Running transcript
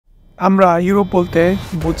আমরা ইউরোপ বলতে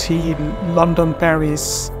বুঝি লন্ডন, প্যারিস,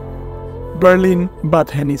 বার্লিন বা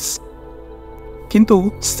ভেনিস। কিন্তু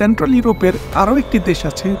সেন্ট্রাল ইউরোপের আরও একটি দেশ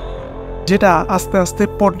আছে যেটা আস্তে আস্তে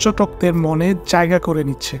পর্যটকদের মনে জায়গা করে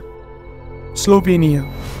নিচ্ছে। স্লোভেনিয়া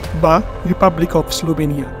বা রিপাবলিক অফ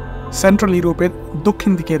স্লোভেনিয়া সেন্ট্রাল ইউরোপের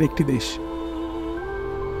দক্ষিণ দিকের একটি দেশ।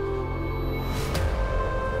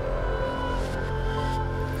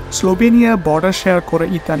 স্লোভেনিয়া বর্ডার শেয়ার করে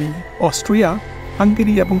ইতালি, অস্ট্রিয়া,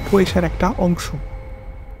 হাঙ্গেরি এবং ক্রোয়েশিয়ার একটা অংশ।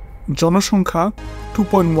 জনসংখ্যা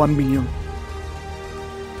 2.1 মিলিয়ন।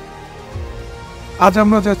 আজ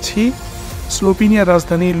আমরা যাচ্ছি স্লোভেনিয়ার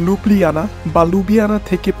রাজধানী লুবলিয়ানা বা লুবিয়ানা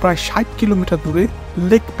থেকে প্রায় 60 কিলোমিটার দূরে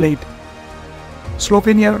লেক ব্লেড।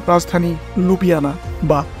 স্লোভেনিয়ার রাজধানী লুবিয়ানা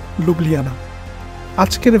বা লুবলিয়ানা।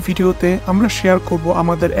 আজকের ভিডিওতে আমরা শেয়ার করব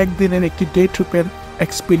আমাদের একদিনের একটি ডে ট্রিপের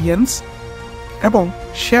এক্সপিরিয়েন্স এবং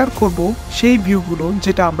শেয়ার করব সেই ভিউগুলো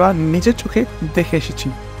যেটা আমরা নিজের চোখে দেখে এসেছি।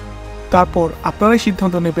 তারপর আপনারাই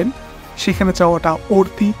সিদ্ধান্ত নেবেন সেখানে যাওয়াটা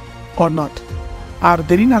ওর্থি অর নট। আর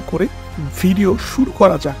দেরি না করে ভিডিও শুরু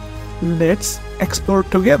করা যাক। Let's explore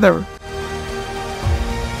together.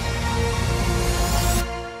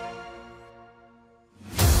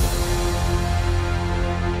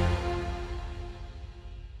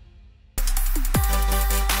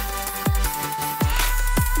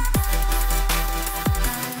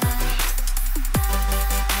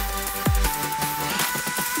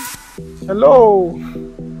 হ্যালো,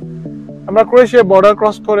 আমরা ক্রোয়েশিয়া বর্ডার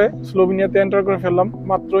ক্রস করে স্লোভেনিয়াতে এন্টার করে ফেললাম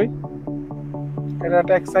মাত্রই। এটা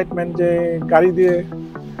একটা এক্সাইটমেন্ট যে গাড়ি দিয়ে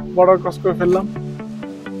বর্ডার ক্রস করে ফেললাম।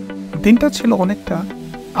 দিনটা ছিল অনেকটা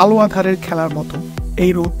আলো আধারের খেলার মতো।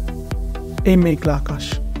 এই রোদ, এই মেঘলা আকাশ।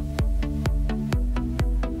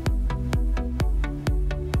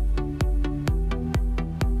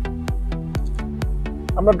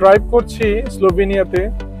 আমরা ড্রাইভ করছি স্লোভেনিয়াতে।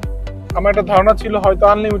 আমার একটা ধারণা ছিল হয়তো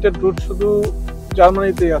আনলিমিটেড রুট শুধু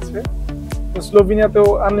জার্মানিতেই আছে, স্লোভেনিয়াতেও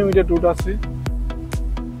আনলিমিটেড রুট আছে।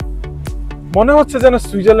 মনে হচ্ছে যেন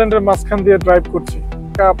সুইজারল্যান্ডের মাঝখান দিয়ে ড্রাইভ করছি।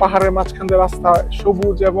 পাহাড়ের মাঝখান দিয়ে রাস্তা,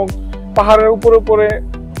 সবুজ এবং পাহাড়ের উপরে উপরে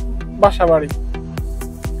বাসা বাড়ি।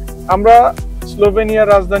 আমরা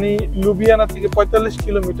স্লোভেনিয়ার রাজধানী লুবিয়ানা থেকে 45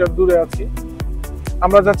 কিলোমিটার দূরে আছি।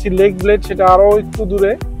 আমরা যাচ্ছি লেক ব্লেড, সেটা আরো একটু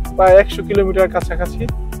দূরে, প্রায় 100 কিলোমিটার কাছাকাছি।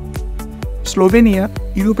 স্লোভেনিয়া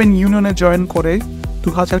ইউরোপিয়ান ইউনিয়নে জয়েন করে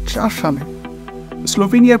 2004 সালে।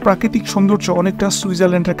 স্লোভেনিয়ার প্রাকৃতিক সৌন্দর্য অনেকটা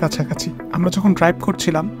সুইজারল্যান্ডের কাছাকাছি। আমরা যখন ড্রাইভ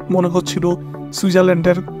করছিলাম মনে হচ্ছিল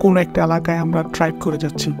সুইজারল্যান্ডের কোন একটা এলাকায় আমরা ড্রাইভ করে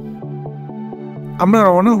যাচ্ছি। আমরা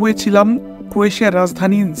রওনা হয়েছিলাম ক্রোয়েশিয়ার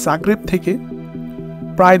রাজধানী জাগ্রেব থেকে।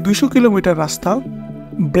 প্রায় 200 কিলোমিটার রাস্তা,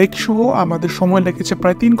 ব্রেক সহ আমাদের সময় লেগেছে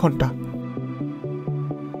প্রায় 3 ঘন্টা।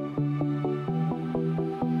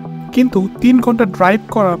 কিন্তু 3 ঘন্টা ড্রাইভ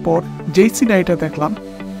করার পর যেই সিনারিটা দেখলাম,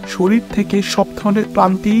 শরীর থেকে সব ধরনের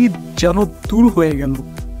ক্লান্তি যেন দূর হয়ে গেল।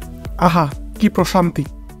 আহা, কি প্রশান্তি!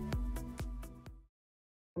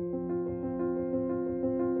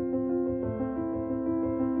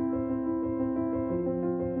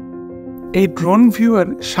 এই ড্রোন ভিউয়ের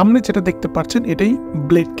সামনে যেটা দেখতে পাচ্ছেন এটাই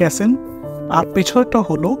ব্লেড ক্যাসেল, আর পেছনটা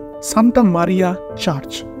হলো সান্টা মারিয়া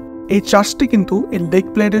চার্চ। এই চার্চটি কিন্তু এই লেক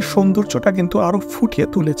ব্লেডের সৌন্দর্যটা কিন্তু আরো ফুটিয়ে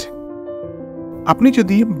তুলেছে। আপনি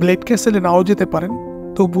যদি ব্লেড ক্যাসেলে নাও যেতে পারেন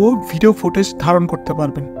তবুও ভিডিও ফুটেজ ধারণ করতে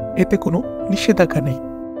পারবেন, এতে কোনো নিষেধাজ্ঞা নেই।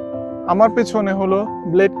 আমার পেছনে হলো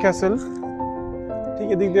ব্লেড ক্যাসেল। ঠিক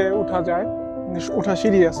এদিক দিয়ে উঠা যায়, উঠা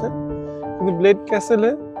সিঁড়ি আছে। কিন্তু ব্লেড ক্যাসেলে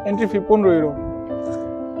এন্ট্রি ফি 15 ইউরো।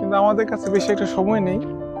 কিন্তু আমাদের কাছে বেশি একটা সময় নেই,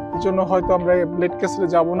 এই জন্য হয়তো আমরা ব্লেড ক্যাসেলে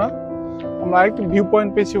যাব না। আমরা আরেকটি ভিউ পয়েন্ট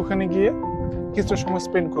পেয়েছি, ওখানে গিয়ে কিছু সময়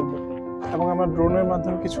স্পেন্ড করব এবং আমরা ড্রোনের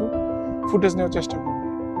মাধ্যমে কিছু ফুটেজ নেওয়ার চেষ্টা করব।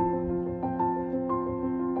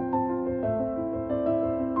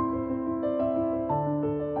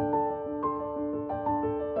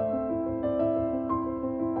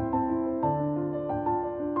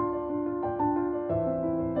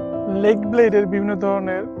 লেক ব্লেডের বিভিন্ন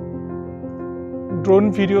ধরনের ড্রোন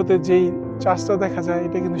ভিডিওতে যেই চার্চটা দেখা যায়,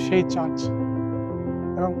 এটা কিন্তু সেই চার্চ।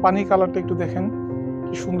 এবং পানি কালারটা একটু দেখেন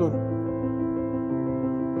কি সুন্দর।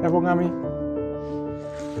 এবং আমি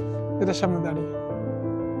এটার সামনে দাঁড়িয়ে।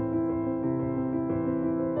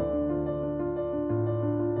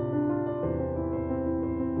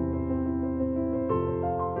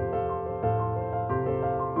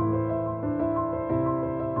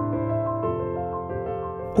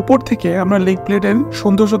 উপর থেকে আমরা লেক ব্লেডের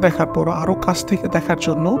সৌন্দর্য দেখার পর আরো কাছ থেকে দেখার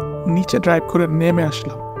জন্য নিচে ড্রাইভ করে নেমে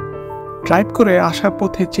আসলাম। ড্রাইভ করে আসার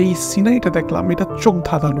পথে যেই সিনারিটা দেখলাম, এটা চোখ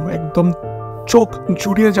ধাঁধানো, একদম চোখ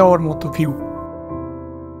জুড়িয়ে যাওয়ার মতো ভিউ।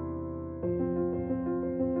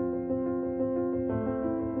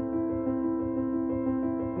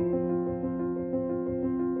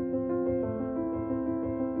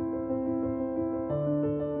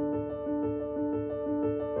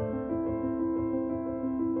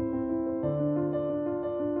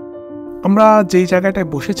 আমরা যেই জায়গাটায়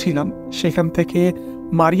বসেছিলাম সেখান থেকে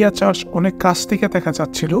মারিয়া চার্চ অনেক কাছ থেকে দেখা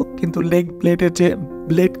যাচ্ছিল, কিন্তু লেক ব্লেডের যে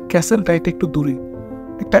ব্লেড ক্যাসেলটা এটা একটু দূরে।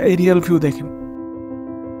 একটা এরিয়াল ভিউ দেখেন।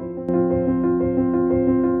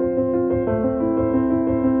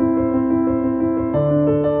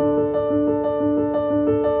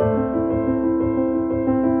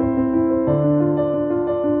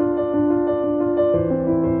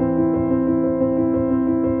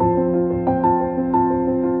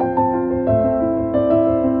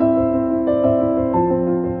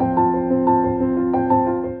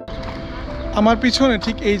 আমার পিছনে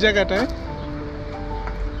ঠিক এই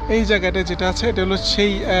জায়গাটায় যেটা আছে এটা হলো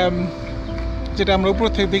সেই যেটা আমরা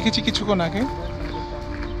উপর থেকে দেখেছি কিছুক্ষণ আগে,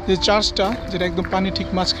 যে চার্চটা যেটা একদম পানি ঠিক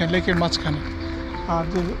মাঝখানে, লেকের মাঝখানে। আর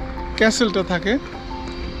যে ক্যাসেলটা থাকে,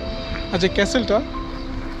 আর যে ক্যাসেলটা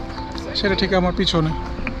সেটা ঠিক আমার পিছনে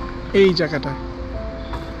এই জায়গাটায়,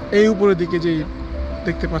 এই উপরের দিকে যে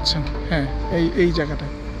দেখতে পাচ্ছেন, হ্যাঁ এই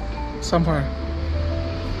জায়গাটায় সামহার,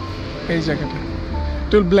 এই জায়গাটায়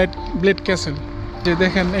ব্লেড ক্যাসেল। যে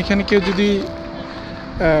দেখেন এখানে কেউ যদি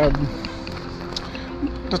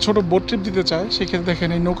একটা ছোট বোট ট্রিপ দিতে চায় সেক্ষেত্রে দেখেন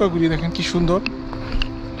এই নৌকাগুলি দেখেন কি সুন্দর।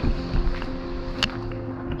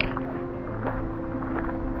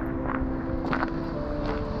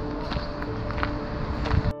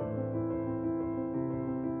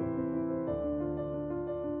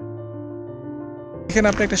 এখানে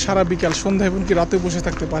আপনি একটা সারা বিকাল, সন্ধ্যা এবং কি রাতে বসে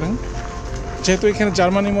থাকতে পারেন। যেহেতু এখানে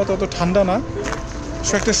জার্মানির মতো অত ঠান্ডা না,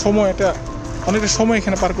 সো একটা সময়, অনেকটা সময়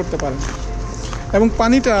এখানে পার করতে পারেন। এবং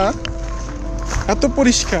পানিটা এত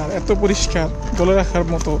পরিষ্কার বলে রাখার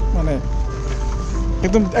মতো, মানে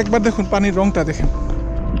একদম একবার দেখুন পানির রংটা দেখেন।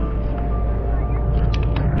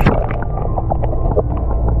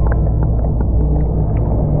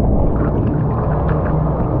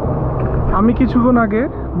 আমি কিছুক্ষণ আগে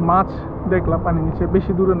মাছ দেখলাম পানির নিচে,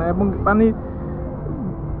 বেশি দূরে না, এবং পানি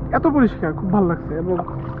এত পরিষ্কার, খুব ভালো লাগছে। এবং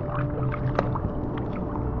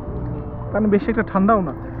পানি বেশি একটা ঠান্ডাও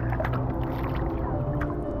না।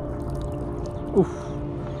 উফ,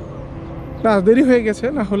 না দেরি হয়ে গেছে,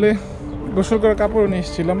 না হলে গোসল করার কাপড়ও নিয়ে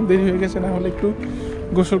এসেছিলাম, দেরি হয়ে গেছে, না হলে একটু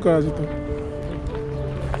গোসল করা যেত।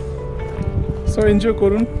 সো এনজয়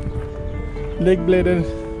করুন লেক ব্লেডের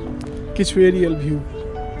কিছু এরিয়াল ভিউ।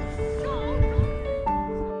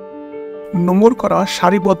 নোঙর করা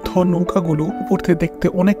সারিবদ্ধ নৌকাগুলো উপর থেকে দেখতে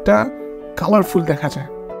অনেকটা কালারফুল দেখা যায়।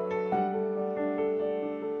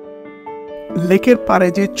 লেকের পাড়ে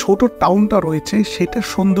যে ছোট টাউনটা রয়েছে সেটার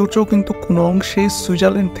সৌন্দর্য কিন্তু কোনো অংশে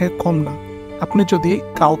সুইজারল্যান্ড থেকে কম না। আপনি যদি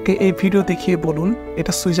কাউকে এই ভিডিও দেখিয়ে বলুন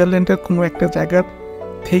এটা সুইজারল্যান্ডের কোনো একটা জায়গা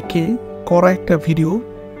থেকে করা একটা ভিডিও,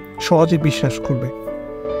 সহজে বিশ্বাস করবে।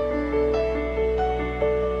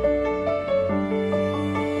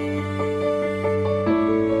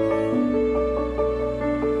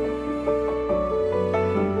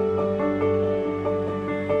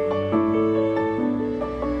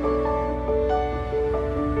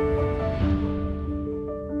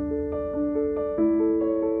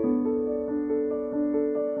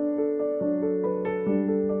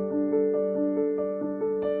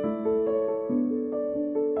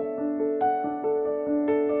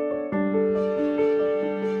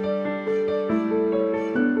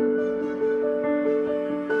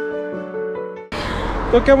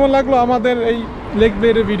 তো কেমন লাগলো আমাদের এই লেক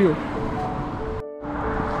ব্লেডের ভিডিও?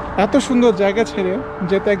 এত সুন্দর জায়গা ছেড়ে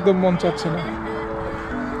যেতে একদম মন চাচ্ছে না,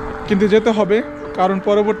 কিন্তু যেতে হবে, কারণ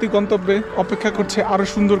পরবর্তী গন্তব্যে অপেক্ষা করছে আরো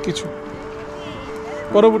সুন্দর কিছু।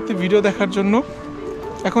 পরবর্তী ভিডিও দেখার জন্য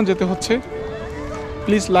এখন যেতে হচ্ছে।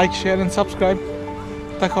 Please like, share and subscribe.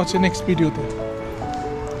 দেখা হচ্ছে নেক্সট ভিডিওতে।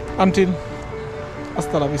 আনটিল,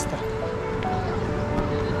 হাস্তা লা ভিস্তা।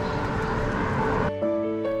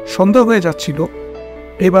 সন্ধ্যা হয়ে যাচ্ছিল,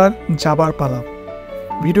 এবার যাবার পালা।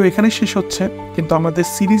 ভিডিও এখানে শেষ হচ্ছে, কিন্তু আমাদের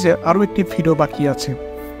সিরিজে আরও একটি ভিডিও বাকি আছে।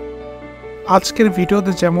 আজকের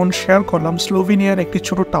ভিডিওতে যেমন শেয়ার করলাম স্লোভেনিয়ার একটি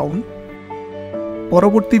ছোট টাউন,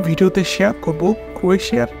 পরবর্তী ভিডিওতে শেয়ার করব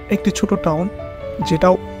ক্রোয়েশিয়ার একটি ছোট টাউন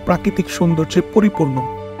যেটাও প্রাকৃতিক সৌন্দর্যে পরিপূর্ণ।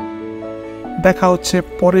 দেখা হচ্ছে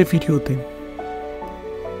পরের ভিডিওতে।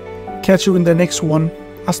 Catch you in the next one.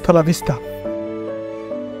 Hasta la vista.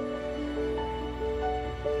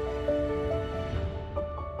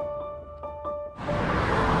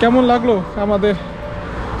 কেমন লাগলো আমাদের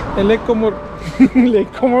লেক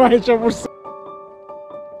কোমর আইসা পড়ছে।